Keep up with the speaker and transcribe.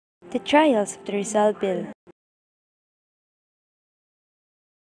The Trials of the Rizal Bill.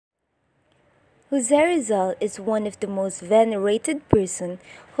 Jose Rizal is one of the most venerated persons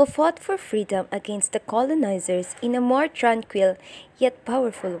who fought for freedom against the colonizers in a more tranquil yet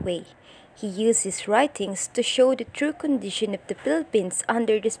powerful way. He used his writings to show the true condition of the Philippines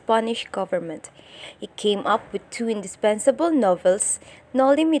under the Spanish government. He came up with two indispensable novels,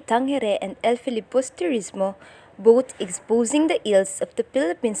 Noli Me Tangere and El Filibusterismo, both exposing the ills of the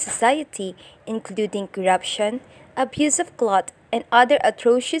Philippine society, including corruption, abuse of cloth, and other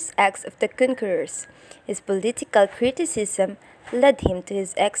atrocious acts of the conquerors. His political criticism led him to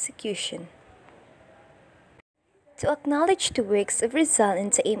his execution. To acknowledge the works of Rizal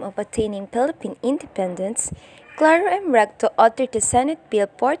in the aim of attaining Philippine independence, Claro M. Recto authored the Senate Bill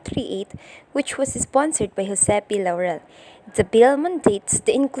 438, which was sponsored by Jose P. Laurel. The bill mandates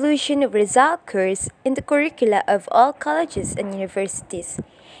the inclusion of Rizal course in the curricula of all colleges and universities.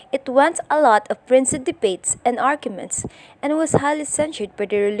 It went a lot of printed debates and arguments and was highly censured by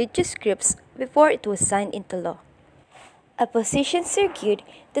the religious groups before it was signed into law. Oppositions argued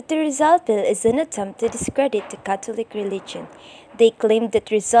that the Rizal Bill is an attempt to discredit the Catholic religion. They claimed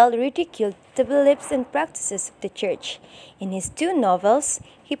that Rizal ridiculed the beliefs and practices of the Church. In his two novels,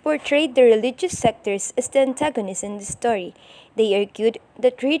 he portrayed the religious sectors as the antagonists in the story. They argued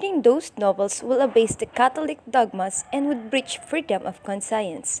that reading those novels will abase the Catholic dogmas and would breach freedom of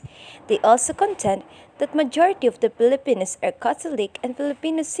conscience. They also contend that majority of the Filipinos are Catholic and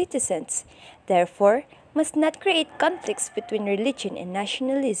Filipino citizens. Therefore, must not create conflicts between religion and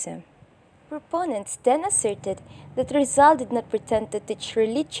nationalism. Proponents then asserted that Rizal did not pretend to teach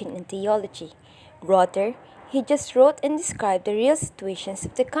religion and theology. Rather, he just wrote and described the real situations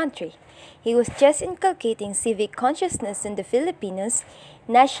of the country. He was just inculcating civic consciousness in the Filipinos,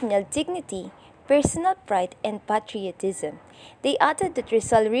 national dignity, personal pride, and patriotism. They added that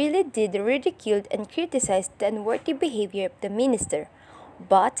Rizal really did ridicule and criticize the unworthy behavior of the minister,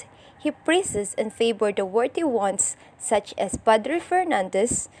 but he praises and favored the worthy ones such as Padre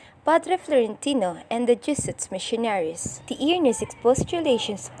Fernandez, Padre Florentino, and the Jesuits missionaries. The earnest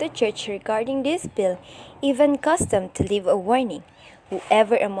expostulations of the Church regarding this bill even caused them to leave a warning.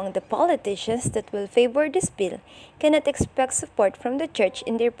 Whoever among the politicians that will favor this bill cannot expect support from the Church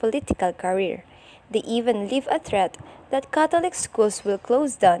in their political career. They even leave a threat that Catholic schools will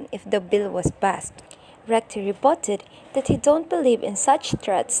close down if the bill was passed. Rector reported that he don't believe in such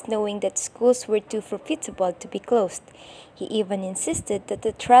threats knowing that schools were too profitable to be closed. He even insisted that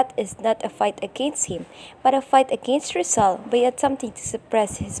the threat is not a fight against him, but a fight against Rizal by attempting to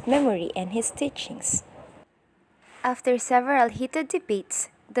suppress his memory and his teachings. After several heated debates,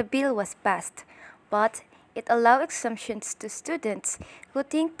 the bill was passed, but it allowed exemptions to students who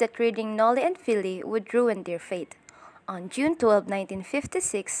think that reading Noli and Fili would ruin their faith. On June 12,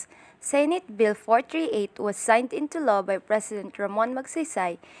 1956, Senate Bill 438 was signed into law by President Ramon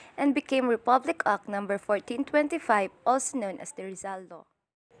Magsaysay and became Republic Act No. 1425, also known as the Rizal Law.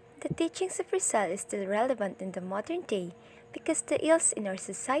 The teachings of Rizal is still relevant in the modern day because the ills in our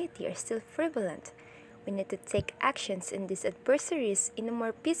society are still prevalent. We need to take actions in these adversaries in a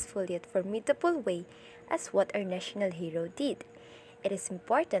more peaceful yet formidable way as what our national hero did. It is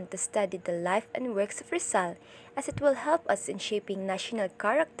important to study the life and works of Rizal as it will help us in shaping national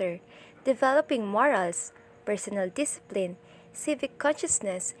character, developing morals, personal discipline, civic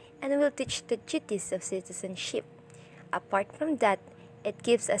consciousness, and will teach the duties of citizenship. Apart from that, it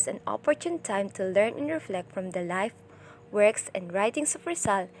gives us an opportune time to learn and reflect from the life, works, and writings of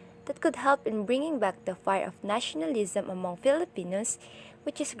Rizal that could help in bringing back the fire of nationalism among Filipinos,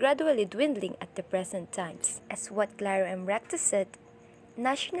 which is gradually dwindling at the present times. As what Claro M. Recto said,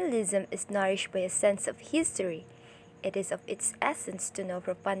 nationalism is nourished by a sense of history. It is of its essence to know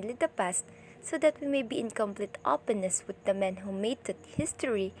profoundly the past so that we may be in complete openness with the men who made that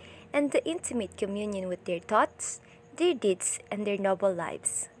history and the intimate communion with their thoughts, their deeds, and their noble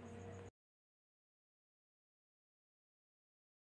lives.